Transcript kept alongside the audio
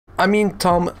I mean,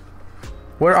 Tom,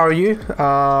 where are you?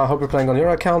 Hope you're playing on your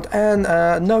account. And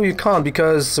no, you can't,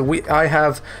 because I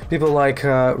have people like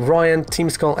Ryan, Team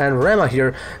Skull, and Rema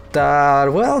here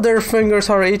that, well, their fingers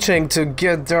are itching to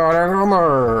get their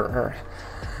armor.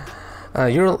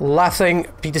 You're laughing,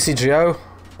 PTCGO.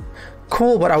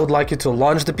 Cool, but I would like you to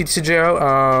launch the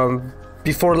PTCGO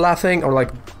before laughing, or like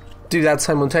do that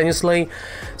simultaneously.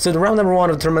 So the round number 1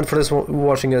 of the tournament for this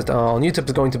watching it on YouTube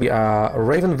is going to be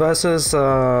Raven versus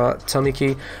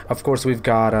Tamiki. Of course, we've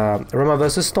got Rema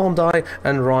versus Stormdie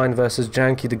and Ryan versus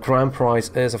Janky. The grand prize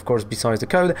is, of course, besides the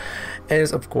code,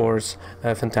 is of course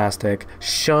a fantastic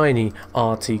shiny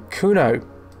Articuno.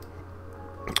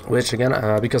 Which again,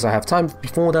 because I have time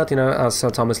before that, you know, as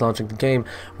Tom is launching the game,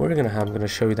 I'm gonna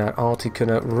show you that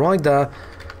Articuno right there.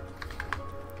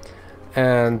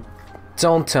 And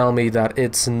don't tell me that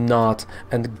it's not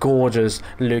a gorgeous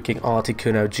looking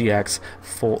Articuno GX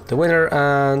for the winner.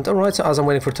 And alright, so as I'm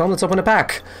waiting for Tom, let's open a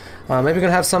pack. Maybe we're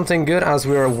gonna have something good as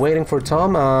we are waiting for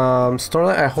Tom.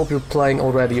 Starlight, I hope you're playing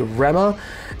already Rema.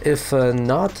 If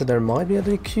not, there might be a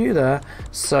DQ there.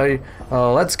 So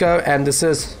let's go, and this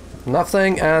is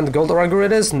nothing. And Gold Orangur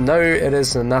it is? No, it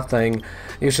is nothing.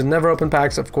 You should never open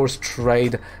packs, of course.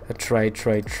 Trade.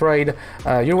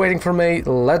 You're waiting for me.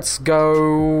 Let's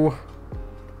go.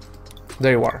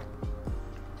 There you are.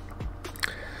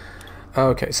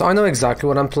 Okay, so I know exactly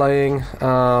what I'm playing.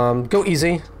 Go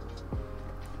easy.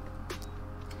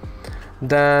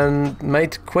 Then,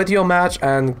 mate, quit your match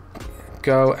and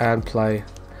go and play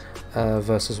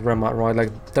versus Rema, right?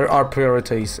 Like, there are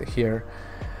priorities here.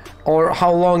 Or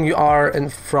how long you are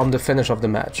from the finish of the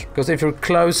match. Because if you're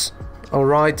close,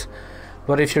 alright.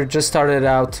 But if you're just started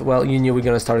out, well, you knew we're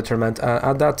gonna start a tournament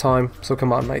at that time. So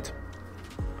come on, mate.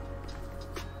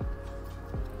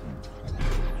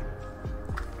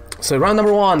 So round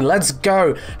number 1, let's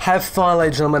go. Have fun,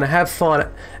 ladies and gentlemen, have fun.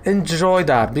 Enjoy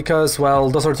that, because, well,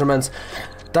 those are tournaments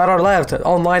that are left.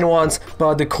 Online ones,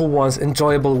 but the cool ones,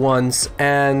 enjoyable ones,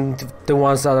 and the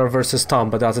ones that are versus Tom,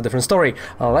 but that's a different story.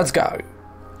 Let's go.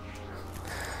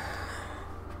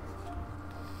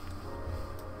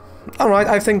 Alright,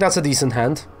 I think that's a decent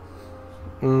hand.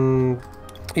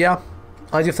 Yeah,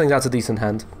 I do think that's a decent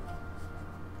hand.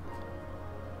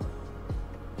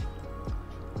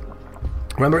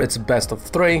 Remember, it's best of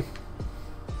 3.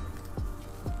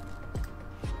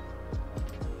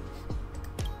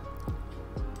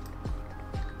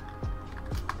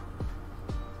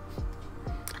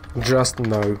 Just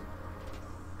no.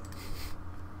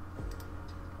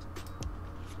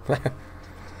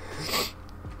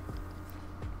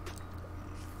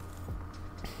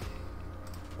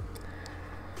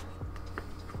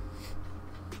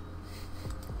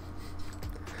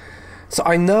 So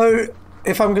I know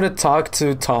if I'm gonna talk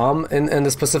to Tom in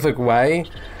a specific way,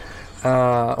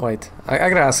 wait, I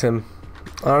gotta ask him,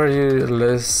 are you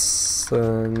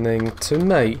listening to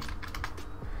me?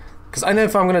 Because I know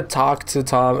if I'm gonna talk to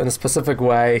Tom in a specific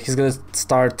way, he's gonna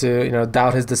start to, you know,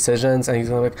 doubt his decisions, and he's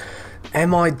gonna be like,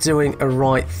 am I doing a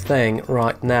right thing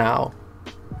right now?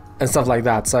 And stuff like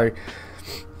that, so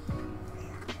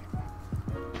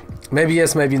maybe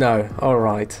yes, maybe no.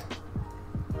 Alright.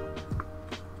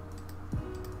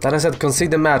 Then I said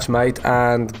concede the match, mate,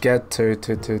 and get to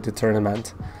the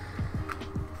tournament.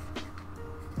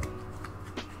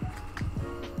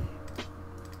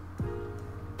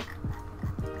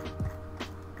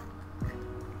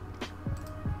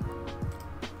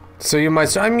 So you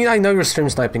might, I mean, I know you're stream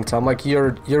sniping, Tom, like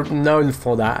you're known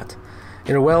for that.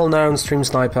 You're a well-known stream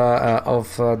sniper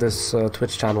of this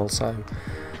Twitch channel, so...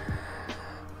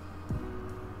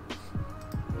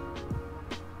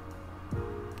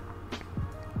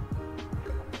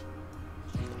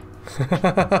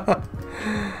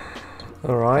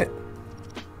 Alright.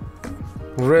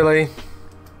 Really?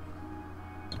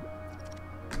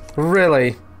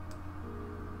 Really?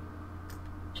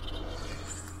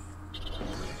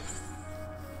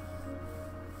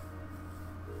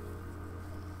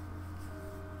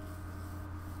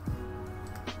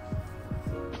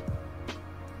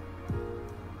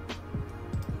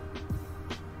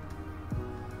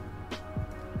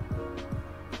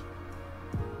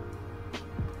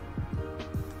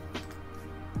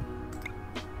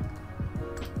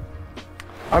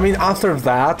 I mean, after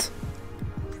that...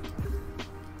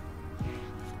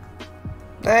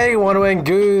 Hey, Wonderwing,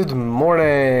 good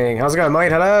morning! How's it going,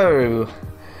 mate? Hello!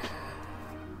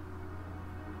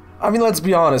 I mean, let's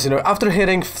be honest, you know, after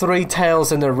hitting 3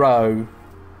 tails in a row...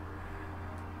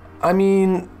 I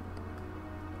mean...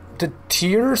 The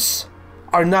tears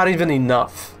are not even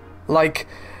enough. Like...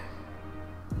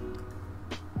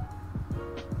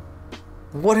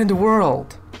 What in the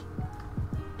world?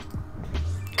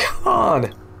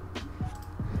 on!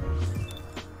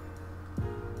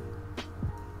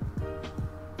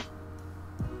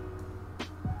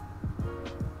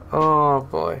 Oh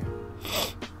boy.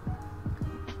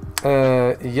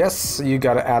 Yes, you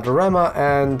gotta add Rema,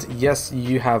 and yes,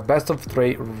 you have best of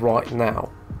 3 right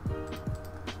now.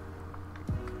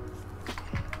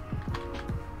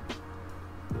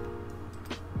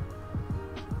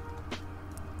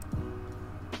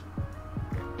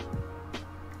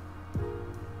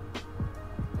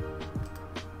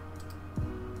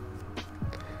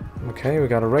 Okay, we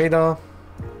got a radar.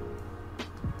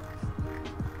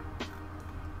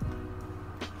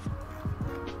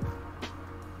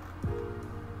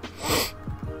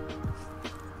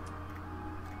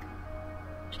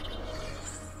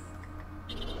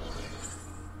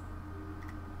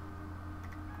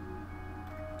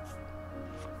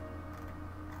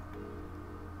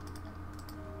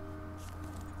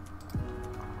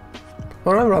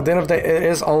 Remember, at the end of the day, it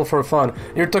is all for fun.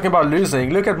 You're talking about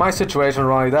losing. Look at my situation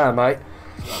right there, mate.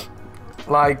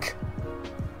 Like...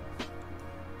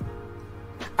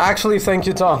 Actually, thank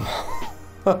you, Tom.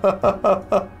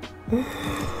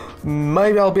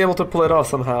 Maybe I'll be able to pull it off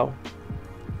somehow.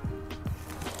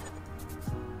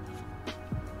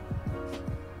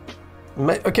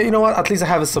 Okay, you know what? At least I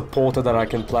have a supporter that I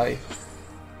can play.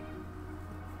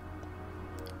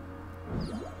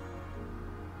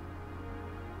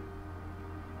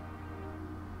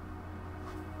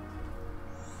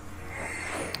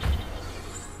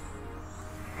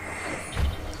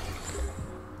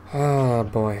 Oh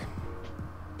boy.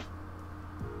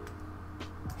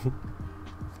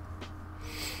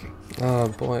 Oh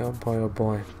boy, oh boy, oh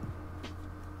boy.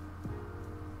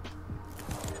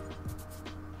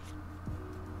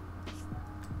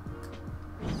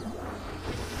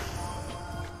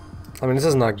 I mean, this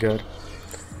is not good.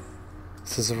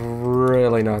 This is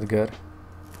really not good.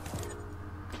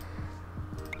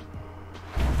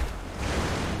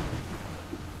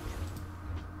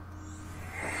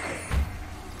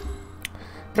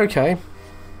 Okay.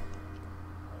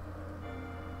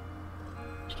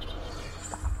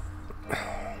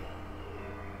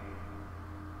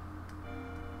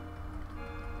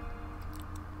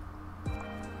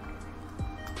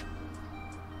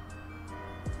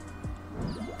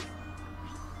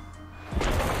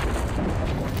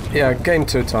 Yeah, game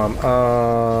 2, Tom.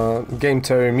 Game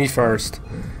 2, me first.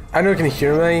 I know you can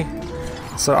hear me,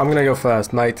 so I'm gonna go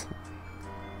first, mate.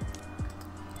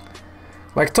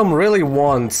 Like, Tom really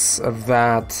wants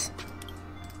that.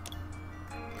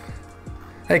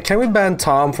 Hey, can we ban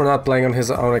Tom for not playing on his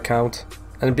own account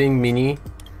and being meanie?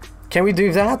 Can we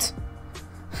do that?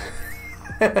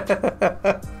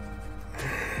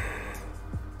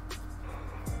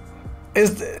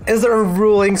 Is there a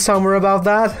ruling somewhere about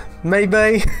that?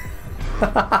 Maybe?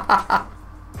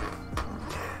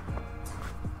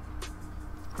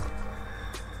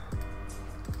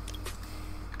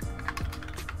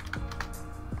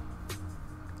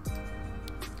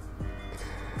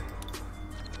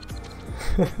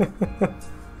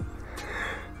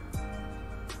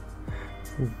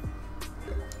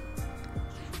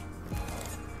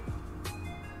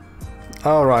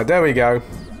 Alright, there we go.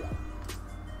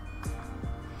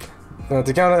 The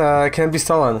account can be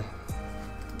stolen.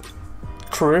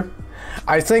 True.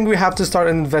 I think we have to start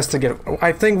investigating.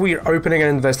 I think we're opening an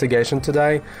investigation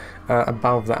today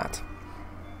about that.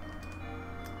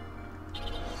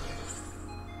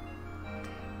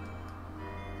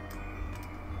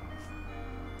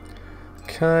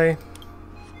 Okay.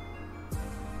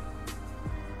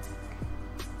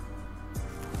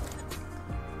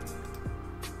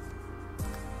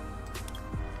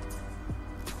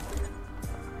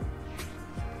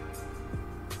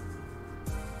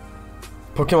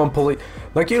 Pokemon Police.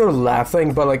 Like, you're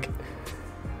laughing, but like...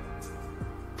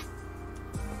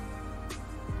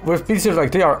 with PCs,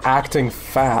 like, they are acting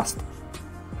fast.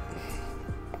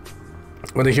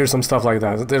 When they hear some stuff like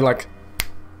that, they're like...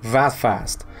 that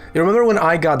fast. You remember when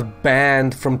I got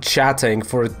banned from chatting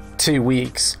for 2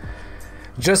 weeks?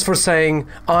 Just for saying,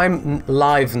 I'm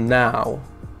live now.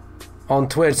 On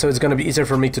Twitch, so it's gonna be easier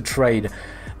for me to trade.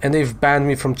 And they've banned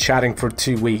me from chatting for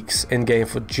 2 weeks in-game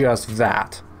for just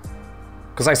that.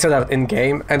 Because I said that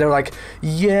in-game, and they're like,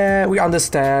 yeah, we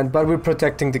understand, but we're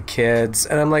protecting the kids.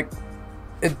 And I'm like,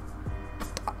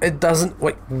 it doesn't,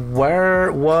 wait,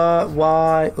 where, what,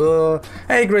 why,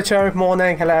 Hey Gritcho,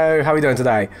 morning, hello, how are you doing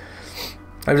today?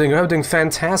 I'm doing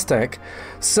fantastic.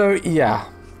 So, yeah.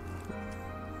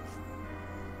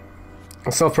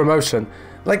 Self-promotion.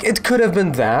 Like, it could have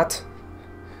been that.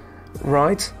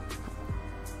 Right?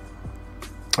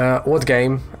 What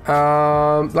game?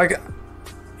 Like...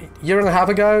 year and a half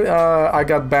ago, I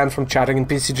got banned from chatting in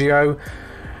PCGO.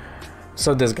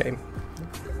 So this game.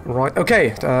 Right,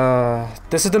 okay,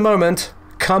 this is the moment.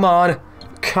 Come on,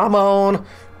 come on,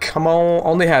 come on,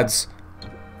 only heads.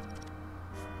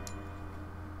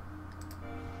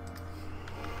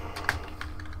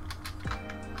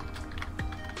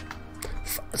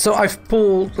 So I've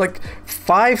pulled like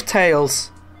 5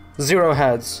 tails, 0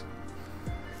 heads.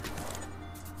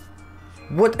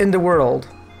 What in the world?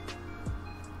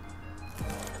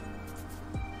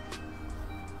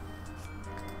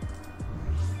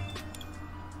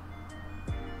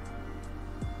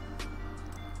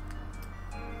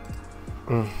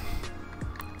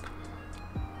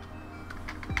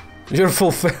 You're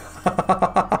full.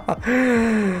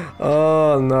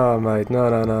 Oh no, mate! No,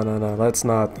 no, no, no, no! Let's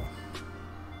not.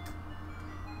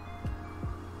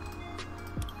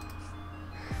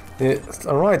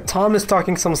 All right, Tom is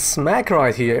talking some smack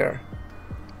right here.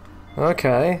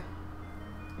 Okay.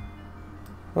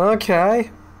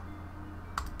 Okay.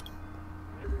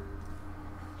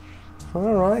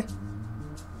 All right.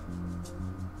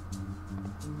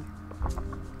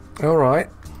 All right.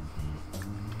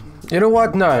 You know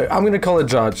what? No, I'm gonna call a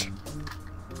judge.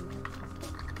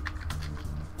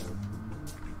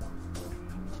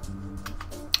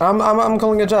 I'm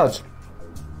calling a judge.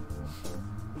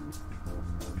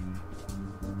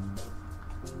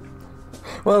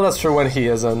 Well, that's true when he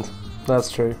isn't.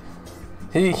 That's true.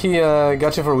 He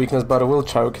got you for weakness, but it will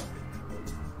choke.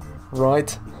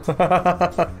 Right?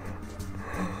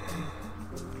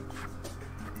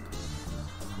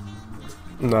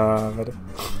 Nah, but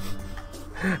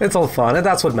it's all fun, and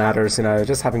that's what matters, you know,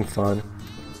 just having fun.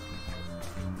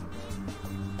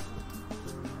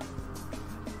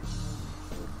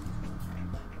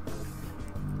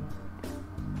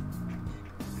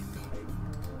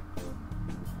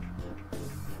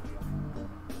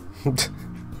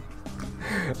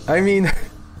 I mean,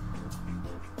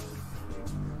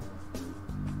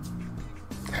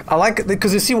 I like it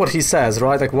because you see what he says,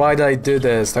 right? Like, why did I do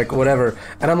this? Like, whatever.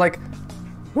 And I'm like,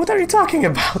 what are you talking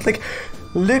about? Like,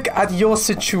 look at your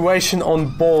situation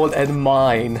on board and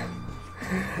mine.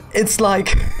 It's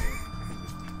like,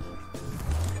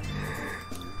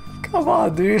 come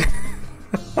on, dude.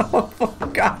 Oh,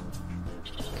 God.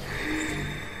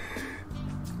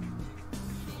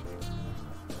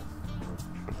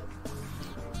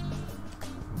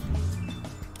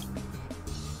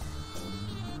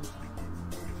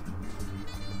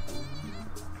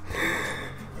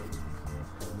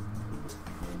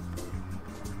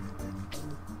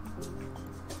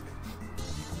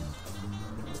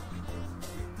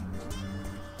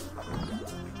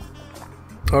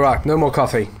 Alright, no more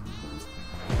coffee.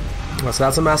 So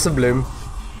that's a massive bloom.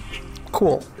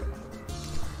 Cool.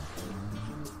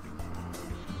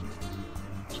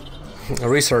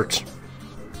 Research.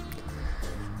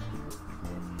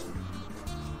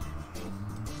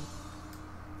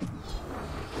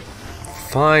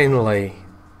 Finally.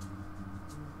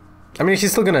 I mean,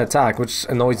 he's still gonna attack, which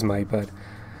annoys me, but...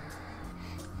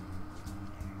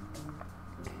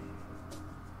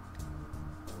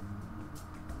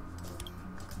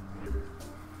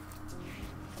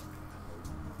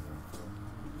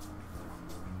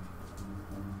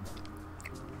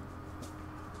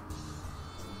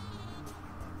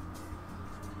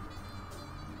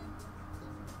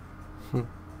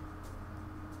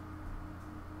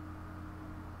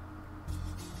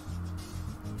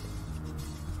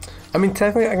 I mean,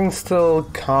 technically I can still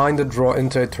kind of draw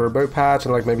into a turbo patch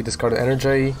and like maybe discard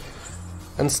energy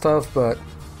and stuff, but...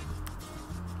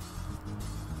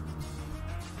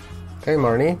 Hey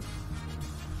Marnie.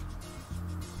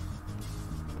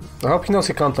 I hope he knows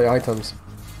he can't play items.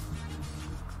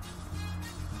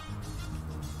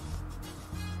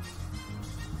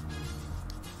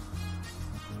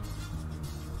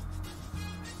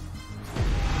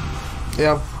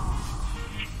 Yeah.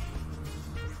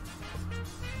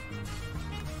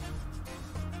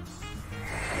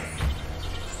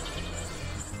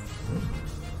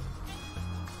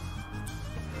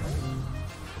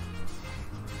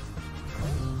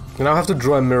 And I have to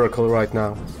draw a miracle right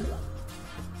now.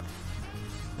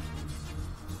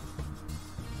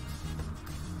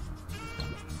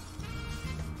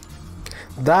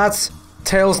 That's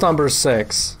Tails number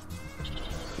 6.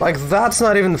 Like, that's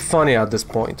not even funny at this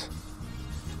point.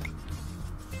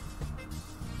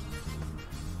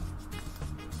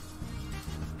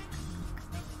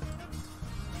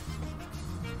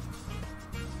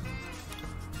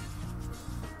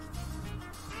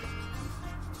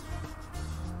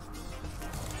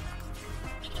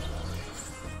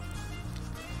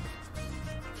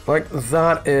 Like,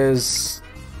 that is...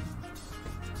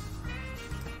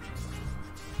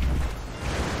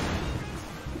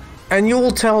 And you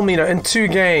will tell me, you know, in 2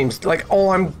 games, like,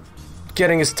 all I'm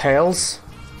getting is tails?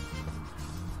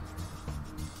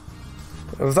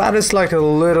 That is like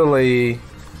literally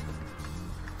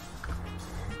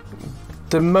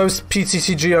the most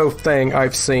PTCGO thing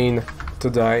I've seen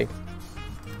today.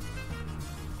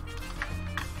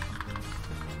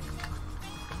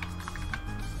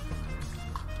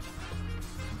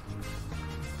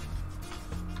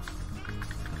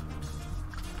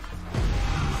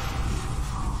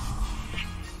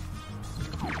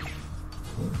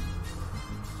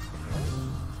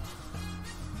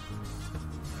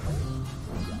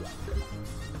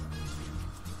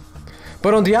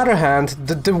 But on the other hand,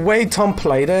 the way Tom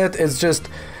played it is just...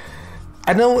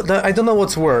 I don't know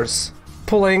what's worse.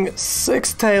 Pulling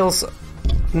 6 tails,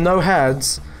 no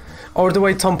heads, or the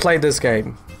way Tom played this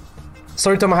game.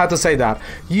 Sorry Tom, I had to say that.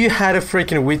 You had a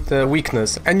freaking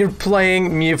weakness, and you're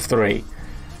playing Mew 3.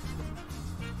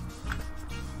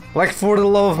 Like, for the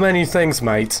love of many things,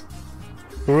 mate.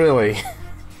 Really.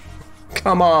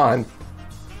 Come on.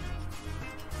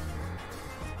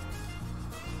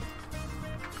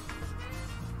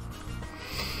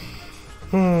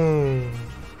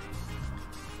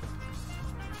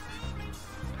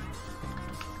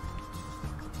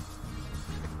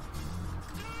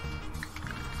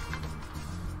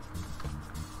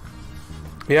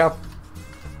 Yeah.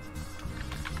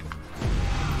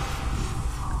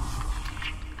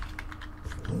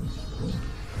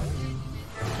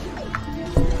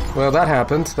 Well, that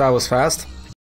happened. That was fast.